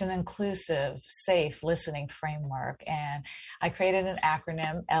 It's an inclusive, safe listening framework. And I created an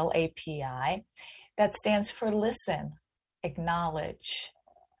acronym, LAPI, that stands for listen, acknowledge,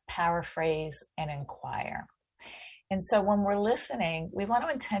 paraphrase, and inquire. And so when we're listening, we want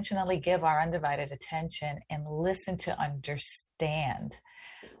to intentionally give our undivided attention and listen to understand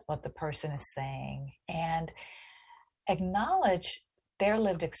what the person is saying and acknowledge their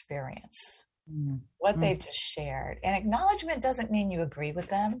lived experience, what they've just shared. And acknowledgement doesn't mean you agree with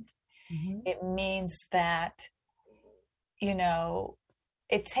them. It means that,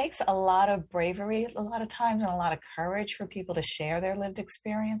 it takes a lot of bravery, a lot of times, and a lot of courage for people to share their lived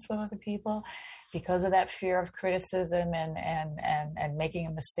experience with other people because of that fear of criticism and making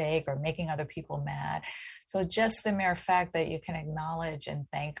a mistake or making other people mad. So just the mere fact that you can acknowledge and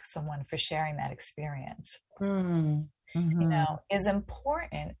thank someone for sharing that experience, is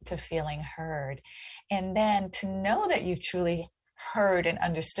important to feeling heard. And then to know that you've truly heard and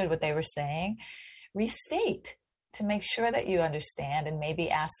understood what they were saying, restate to make sure that you understand and maybe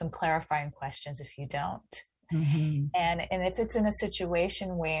ask some clarifying questions if you don't. And if it's in a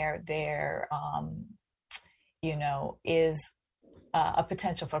situation where there, is a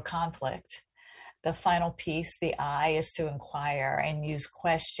potential for conflict, the final piece, the I, is to inquire and use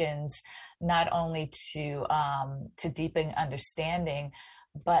questions not only to deepen understanding,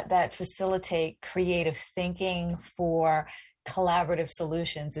 but that facilitate creative thinking for collaborative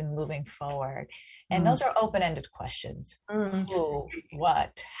solutions and moving forward. And those are open-ended questions. Who,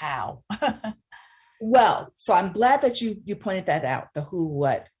 what, how? Well, so I'm glad that you pointed that out, the who,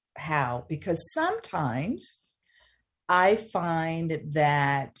 what, how, because sometimes I find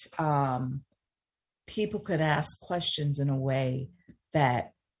that people could ask questions in a way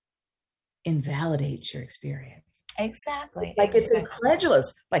that invalidates your experience. Exactly. Like it's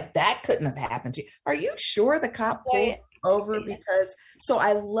incredulous. Like that couldn't have happened to you. Are you sure the cop pulled over? Because so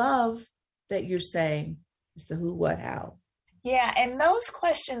I love that you're saying it's the who, what, how. Yeah, and those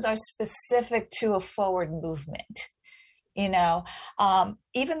questions are specific to a forward movement. You know,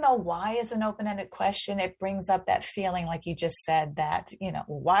 even though why is an open-ended question, it brings up that feeling, like you just said, that, you know,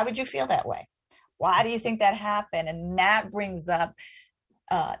 why would you feel that way? Why do you think that happened? And that brings up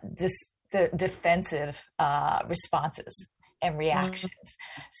the defensive responses and reactions.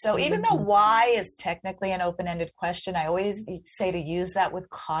 So even though why is technically an open-ended question, I always say to use that with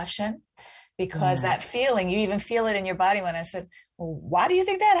caution, because that feeling, you even feel it in your body. When I said, well, why do you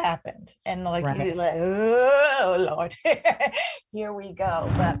think that happened? And like, you're like, oh Lord, here we go.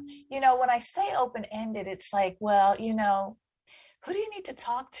 But, you know, when I say open-ended, it's like, well, you know, who do you need to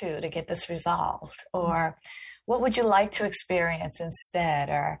talk to get this resolved? Or what would you like to experience instead?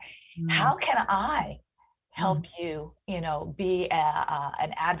 Or how can I help you, you know, be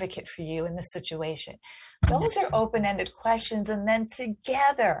an advocate for you in this situation? Those are open-ended questions. And then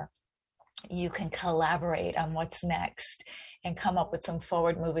together, you can collaborate on what's next and come up with some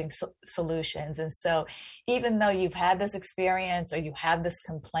forward-moving solutions. And so even though you've had this experience or you have this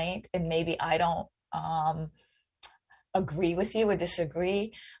complaint, and maybe I don't agree with you or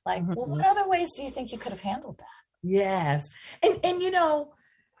disagree, like, well, what other ways do you think you could have handled that? Yes. And you know,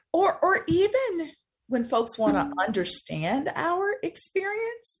 or even when folks want to understand our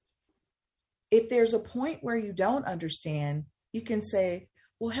experience, if there's a point where you don't understand, you can say,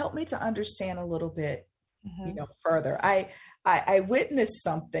 well, help me to understand a little bit, you know, further. I witnessed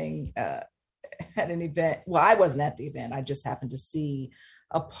something at an event. Well, I wasn't at the event. I just happened to see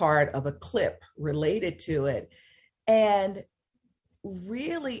a part of a clip related to it. And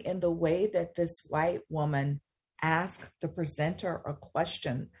really, in the way that this white woman asked the presenter a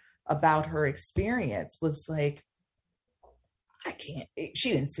question about her experience, was like,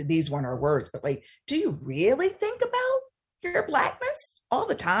 she didn't say, these weren't her words, but like, do you really think about your Blackness all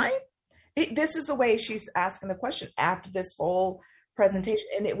the time? This is the way she's asking the question after this whole presentation.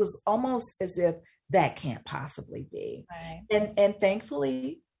 And it was almost as if that can't possibly be. Right. And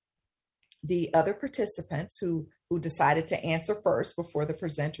thankfully, the other participants who decided to answer first before the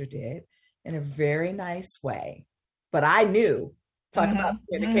presenter did, in a very nice way. But I knew, talking about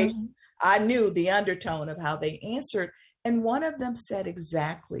communication, I knew the undertone of how they answered. And one of them said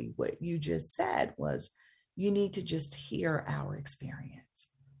exactly what you just said, was, you need to just hear our experience.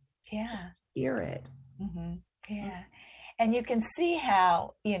 Yeah. Just hear it. Yeah. And you can see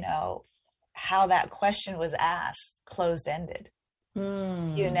how, you know, how that question was asked, closed-ended.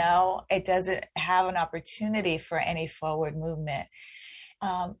 You know, it doesn't have an opportunity for any forward movement.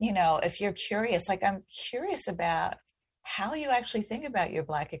 You know, if you're curious, like I'm curious about how you actually think about your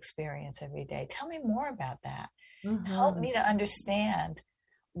Black experience every day. Tell me more about that. Help me to understand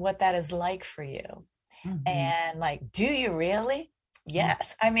what that is like for you. And like, do you really?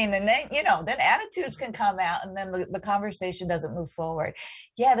 Yes. I mean, and then, you know, then attitudes can come out, and then the conversation doesn't move forward.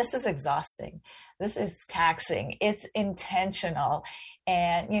 Yeah, this is exhausting. This is taxing. It's intentional.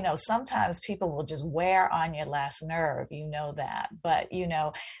 And, you know, sometimes people will just wear on your last nerve, you know that. But, you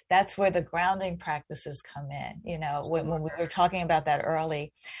know, that's where the grounding practices come in. You know, when we were talking about that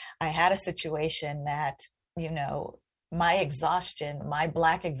early, I had a situation that, you know, my exhaustion, my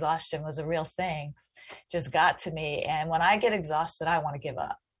Black exhaustion was a real thing, just got to me. And when I get exhausted, I want to give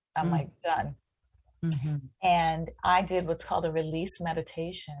up. I'm like, done. And I did what's called a release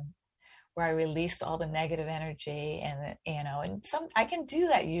meditation, where I released all the negative energy. And, you know, and I can do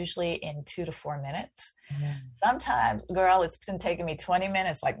that usually in 2 to 4 minutes. Sometimes, girl, it's been taking me 20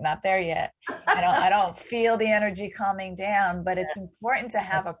 minutes, like not there yet. I don't feel the energy calming down, but it's important to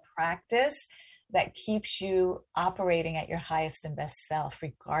have a practice that keeps you operating at your highest and best self,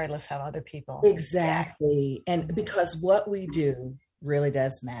 regardless how other people. Exactly. And because what we do really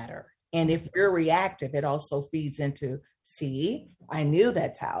does matter. And if we're reactive, it also feeds into, see, I knew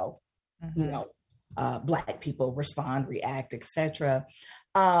that's how, you know, Black people respond, react, etc.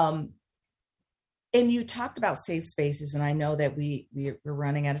 And you talked about safe spaces, and I know that we're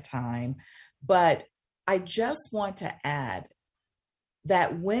running out of time, but I just want to add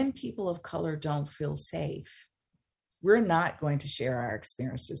that when people of color don't feel safe, we're not going to share our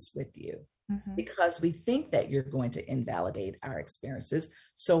experiences with you because we think that you're going to invalidate our experiences.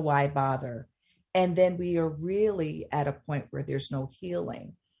 So why bother? And then we are really at a point where there's no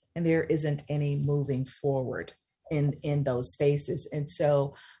healing and there isn't any moving forward in those spaces. And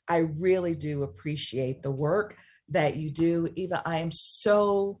so I really do appreciate the work that you do. Eva, I am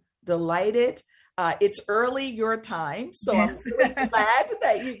so delighted. It's early your time, so yes. I'm really glad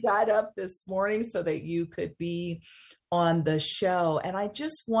that you got up this morning so that you could be on the show. And I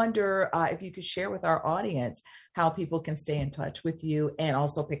just wonder if you could share with our audience how people can stay in touch with you and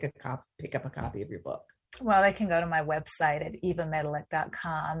also pick up a copy of your book. Well, they can go to my website at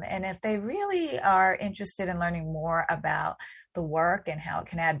evamedilek.com. And if they really are interested in learning more about the work and how it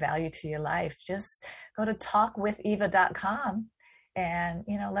can add value to your life, just go to talkwitheva.com. And,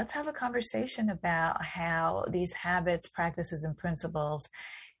 let's have a conversation about how these habits, practices, and principles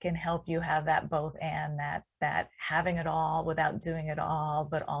can help you have that both and, that having it all without doing it all,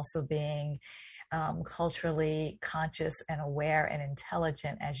 but also being culturally conscious and aware and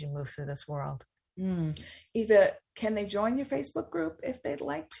intelligent as you move through this world. Eva, can they join your Facebook group if they'd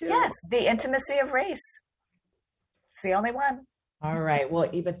like to? Yes, The Intimacy of Race. It's the only one. All right. Well,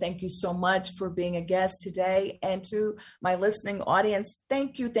 Eva, thank you so much for being a guest today. And to my listening audience,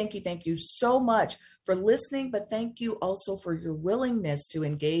 thank you so much for listening, but thank you also for your willingness to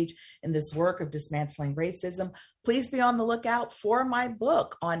engage in this work of dismantling racism. Please be on the lookout for my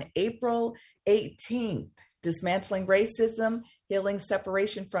book on April 18th, Dismantling Racism, Healing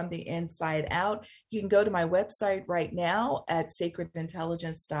Separation from the Inside Out. You can go to my website right now at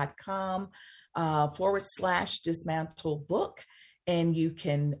sacredintelligence.com /dismantle book. And you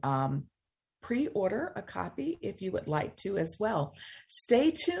can pre-order a copy if you would like to as well.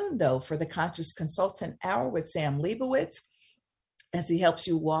 Stay tuned, though, for the Conscious Consultant Hour with Sam Leibowitz as he helps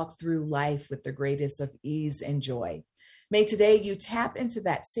you walk through life with the greatest of ease and joy. May today you tap into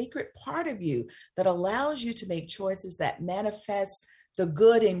that sacred part of you that allows you to make choices that manifest the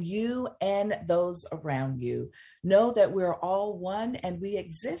good in you and those around you. Know that we're all one and we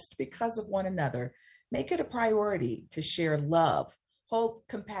exist because of one another. Make it a priority to share love, hope,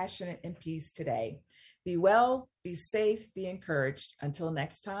 compassion, and peace today. Be well, be safe, be encouraged. Until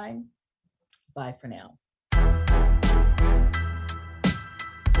next time, bye for now.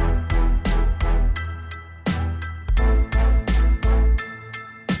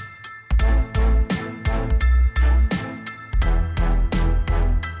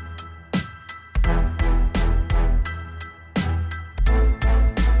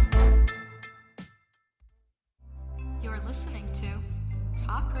 Listening to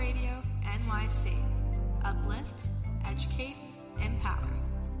Talk Radio NYC. Uplift, educate, empower.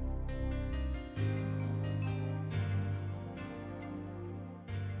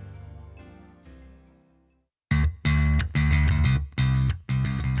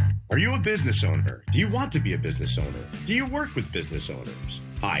 Are you a business owner? Do you want to be a business owner? Do you work with business owners?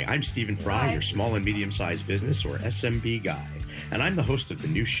 Hi, I'm Stephen Fry, your small and medium-sized business or SMB guy, and I'm the host of the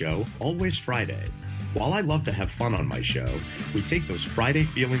new show, Always Friday. While I love to have fun on my show, we take those Friday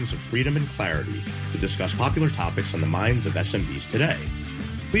feelings of freedom and clarity to discuss popular topics on the minds of SMBs today.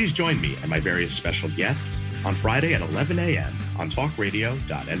 Please join me and my various special guests on Friday at 11 a.m. on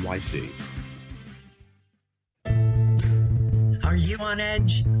talkradio.nyc. Are you on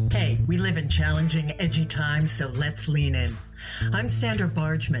edge? Hey, we live in challenging, edgy times, so let's lean in. I'm Sandra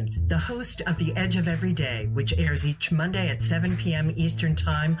Bargman, the host of The Edge of Every Day, which airs each Monday at 7 p.m. Eastern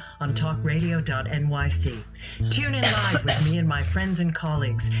Time on talkradio.nyc. Tune in live with me and my friends and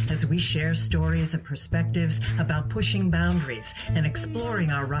colleagues as we share stories and perspectives about pushing boundaries and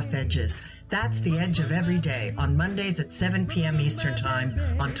exploring our rough edges. That's The Edge of Every Day on Mondays at 7 p.m. Eastern Time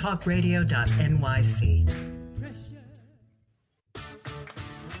on talkradio.nyc.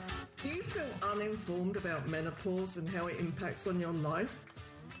 Uninformed about menopause and how it impacts on your life?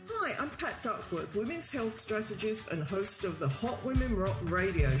 Hi, I'm Pat Duckworth, women's health strategist and host of the Hot Women Rock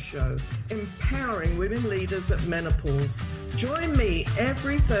radio show, empowering women leaders at menopause. Join me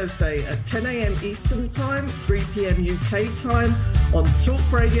every Thursday at 10 a.m. Eastern Time, 3 p.m. UK time on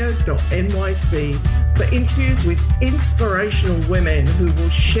talkradio.nyc for interviews with inspirational women who will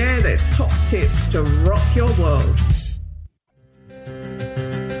share their top tips to rock your world.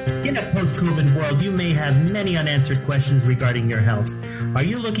 In a post-COVID world, you may have many unanswered questions regarding your health. Are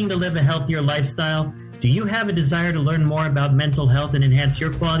you looking to live a healthier lifestyle? Do you have a desire to learn more about mental health and enhance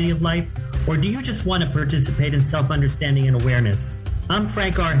your quality of life? Or do you just want to participate in self-understanding and awareness? I'm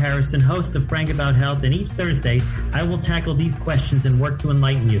Frank R. Harrison, host of Frank About Health, and each Thursday, I will tackle these questions and work to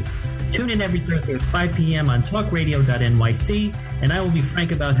enlighten you. Tune in every Thursday at 5 p.m. on talkradio.nyc, and I will be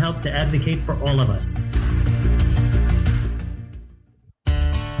Frank About Health to advocate for all of us.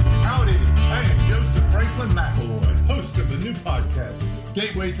 McElroy, host of the new podcast,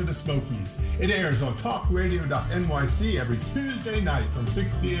 Gateway to the Smokies. It airs on talkradio.nyc every Tuesday night from 6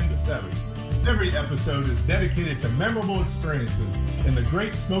 p.m. to 7. Every episode is dedicated to memorable experiences in the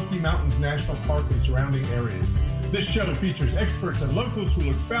Great Smoky Mountains National Park and surrounding areas. This show features experts and locals who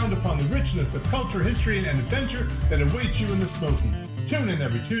will expound upon the richness of culture, history, and adventure that awaits you in the Smokies. Tune in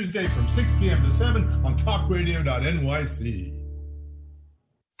every Tuesday from 6 p.m. to 7 on talkradio.nyc.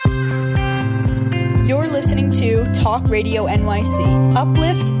 You're listening to Talk Radio NYC.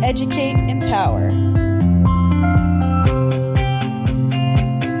 Uplift, educate, empower.